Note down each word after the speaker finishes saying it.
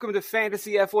Welcome to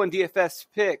Fantasy F1 DFS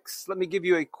Picks. Let me give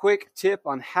you a quick tip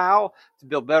on how to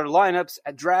build better lineups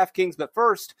at DraftKings. But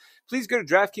first, please go to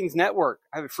DraftKings Network.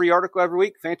 I have a free article every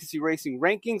week, Fantasy Racing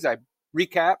Rankings. I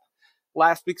recap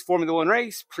last week's Formula One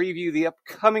race, preview the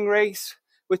upcoming race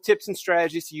with tips and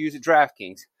strategies to use at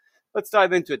DraftKings. Let's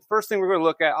dive into it. The first thing we're going to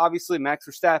look at, obviously, Max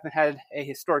Verstappen had a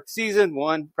historic season,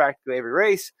 won practically every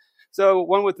race. So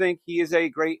one would think he is a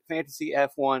great Fantasy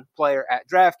F1 player at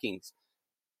DraftKings.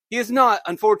 He is not,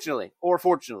 unfortunately, or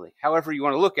fortunately, however you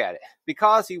want to look at it.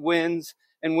 Because he wins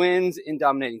and wins in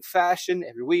dominating fashion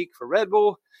every week for Red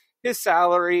Bull, his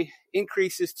salary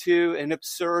increases to an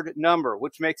absurd number,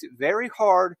 which makes it very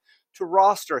hard to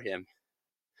roster him.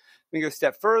 We can go a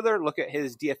step further, look at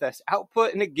his DFS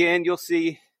output, and again, you'll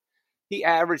see he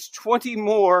averaged 20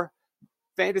 more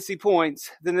fantasy points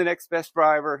than the next best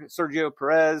driver, Sergio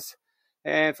Perez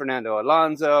and Fernando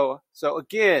Alonso. So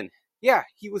again, yeah,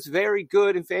 he was very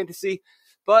good in fantasy,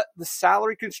 but the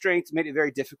salary constraints made it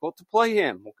very difficult to play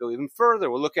him. We'll go even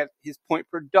further. We'll look at his point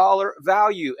per dollar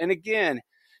value. And again,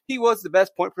 he was the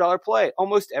best point per dollar play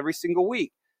almost every single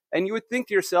week. And you would think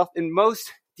to yourself, in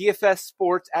most DFS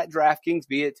sports at DraftKings,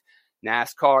 be it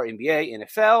NASCAR, NBA,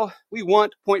 NFL, we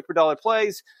want point per dollar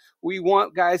plays. We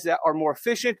want guys that are more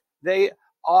efficient. They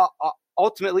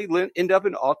ultimately end up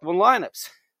in optimal lineups.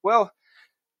 Well,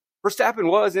 Verstappen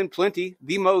was in plenty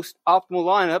the most optimal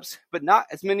lineups, but not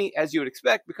as many as you would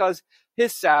expect because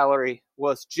his salary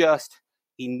was just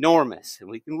enormous. And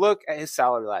we can look at his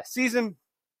salary last season.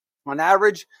 On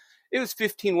average, it was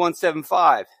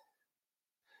 $15,175.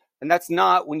 And that's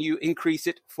not when you increase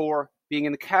it for being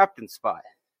in the captain spot.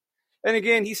 And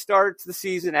again, he starts the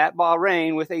season at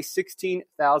Bahrain with a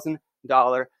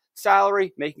 $16,000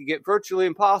 salary, making it virtually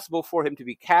impossible for him to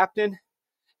be captain,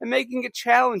 and making it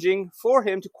challenging for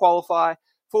him to qualify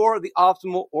for the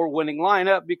optimal or winning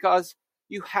lineup because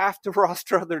you have to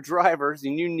roster other drivers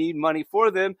and you need money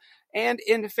for them. And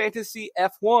in Fantasy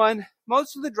F1,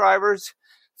 most of the drivers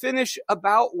finish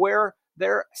about where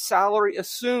their salary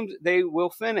assumes they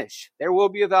will finish. There will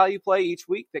be a value play each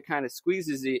week that kind of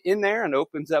squeezes it in there and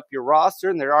opens up your roster,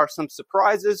 and there are some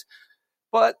surprises,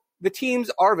 but the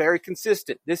teams are very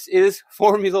consistent. This is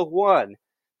Formula One.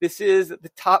 This is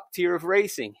the top tier of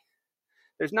racing.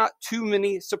 There's not too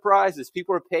many surprises.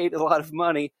 People are paid a lot of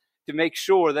money to make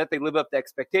sure that they live up to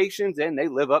expectations and they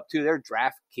live up to their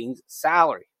DraftKings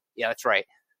salary. Yeah, that's right.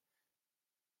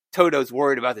 Toto's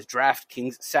worried about his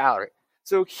DraftKings salary.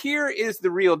 So here is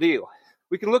the real deal.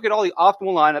 We can look at all the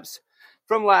optimal lineups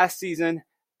from last season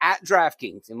at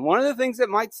DraftKings. And one of the things that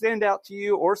might stand out to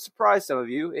you or surprise some of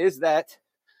you is that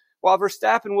while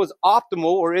Verstappen was optimal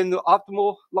or in the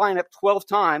optimal lineup 12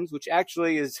 times, which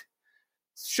actually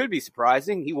should be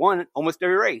surprising, he won almost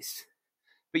every race.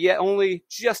 But yet only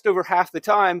just over half the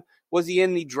time was he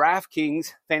in the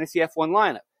DraftKings Fantasy F1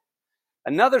 lineup.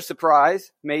 Another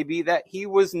surprise may be that he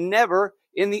was never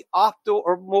in the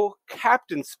optimal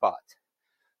captain spot.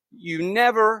 You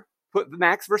never put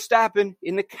Max Verstappen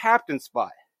in the captain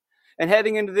spot. And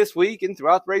heading into this week and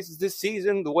throughout the races this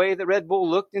season, the way that Red Bull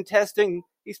looked in testing,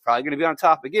 he's probably going to be on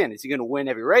top again. Is he going to win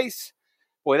every race?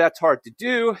 Boy, that's hard to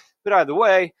do. But either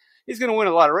way, he's going to win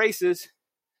a lot of races.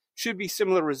 Should be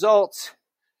similar results.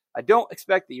 I don't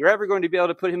expect that you're ever going to be able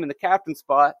to put him in the captain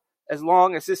spot as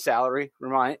long as his salary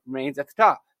remains at the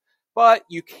top. But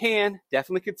you can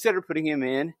definitely consider putting him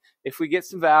in if we get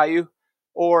some value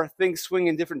or things swing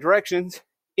in different directions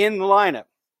in the lineup.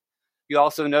 You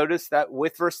also notice that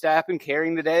with Verstappen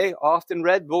carrying the day, often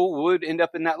Red Bull would end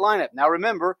up in that lineup. Now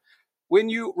remember, when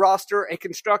you roster a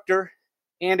constructor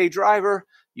and a driver,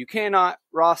 you cannot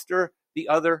roster the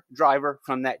other driver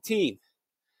from that team.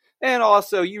 And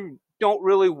also, you don't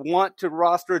really want to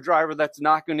roster a driver that's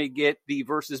not going to get the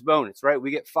versus bonus, right?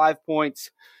 We get 5 points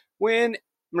when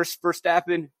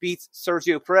Verstappen beats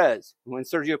Sergio Perez. When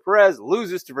Sergio Perez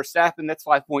loses to Verstappen, that's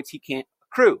 5 points he can't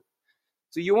accrue.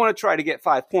 So you want to try to get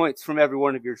 5 points from every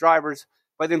one of your drivers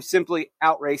by them simply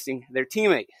outracing their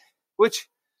teammate, which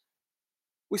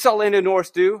we saw Lando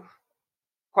Norris do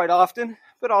quite often,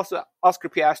 but also Oscar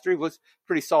Piastri was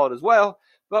pretty solid as well.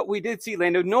 But we did see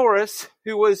Lando Norris,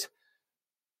 who was,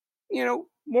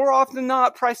 more often than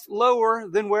not priced lower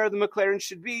than where the McLaren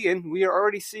should be. And we are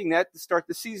already seeing that to start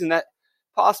the season, that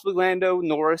possibly Lando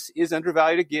Norris is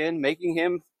undervalued again, making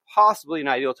him possibly an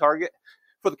ideal target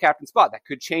for the captain spot. That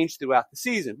could change throughout the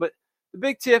season. But the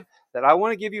big tip that I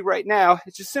want to give you right now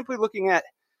is just simply looking at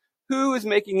who is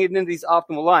making it into these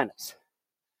optimal lineups.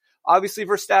 Obviously,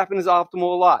 Verstappen is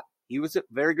optimal a lot. He was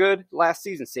very good last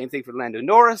season. Same thing for Lando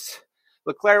Norris.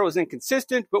 Leclerc was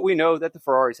inconsistent, but we know that the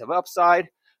Ferraris have upside.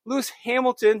 Lewis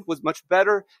Hamilton was much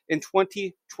better in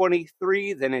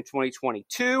 2023 than in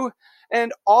 2022.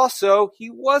 And also, he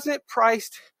wasn't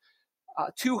priced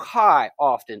too high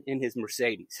often in his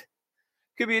Mercedes.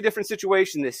 Could be a different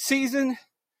situation this season.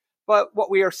 But what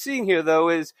we are seeing here, though,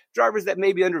 is drivers that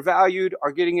may be undervalued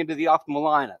are getting into the optimal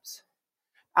lineups.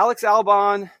 Alex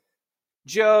Albon,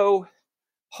 Joe,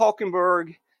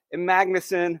 Hulkenberg, and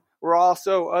Magnussen were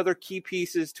also other key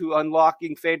pieces to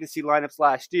unlocking fantasy lineups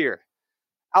last year.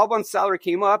 Albon's salary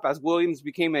came up as Williams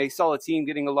became a solid team,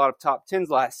 getting a lot of top 10s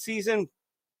last season.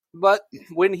 But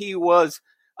when he was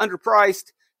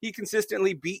underpriced, he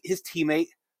consistently beat his teammate,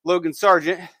 Logan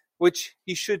Sargent, which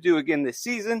he should do again this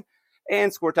season,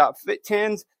 and score top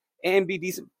 10s and be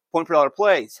decent point per dollar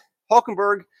plays.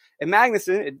 Hulkenberg and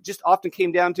Magnussen, it just often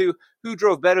came down to who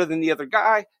drove better than the other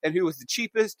guy and who was the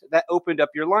cheapest. That opened up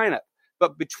your lineup.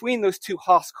 But between those two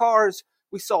Haas cars,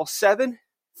 we saw 7,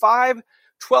 5,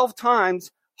 12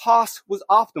 times Haas was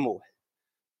optimal.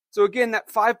 So again, that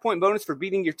 5-point bonus for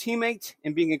beating your teammate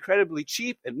and being incredibly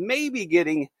cheap and maybe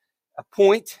getting a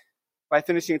point by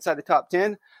finishing inside the top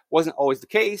 10 wasn't always the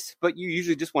case, but you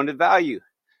usually just wanted value.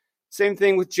 Same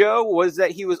thing with Joe was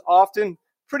that he was often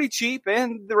pretty cheap,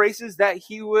 and the races that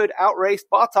he would outrace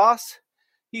Bottas,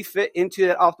 he fit into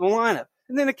that optimal lineup.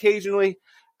 And then occasionally,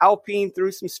 Alpine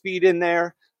threw some speed in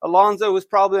there. Alonso was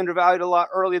probably undervalued a lot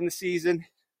early in the season.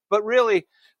 But really,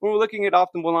 when we're looking at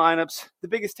optimal lineups, the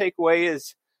biggest takeaway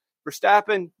is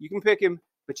Verstappen, you can pick him,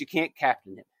 but you can't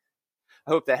captain him.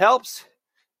 I hope that helps.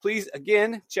 Please,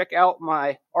 again, check out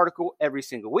my article every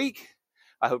single week.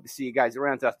 I hope to see you guys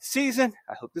around throughout the season.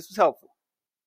 I hope this was helpful.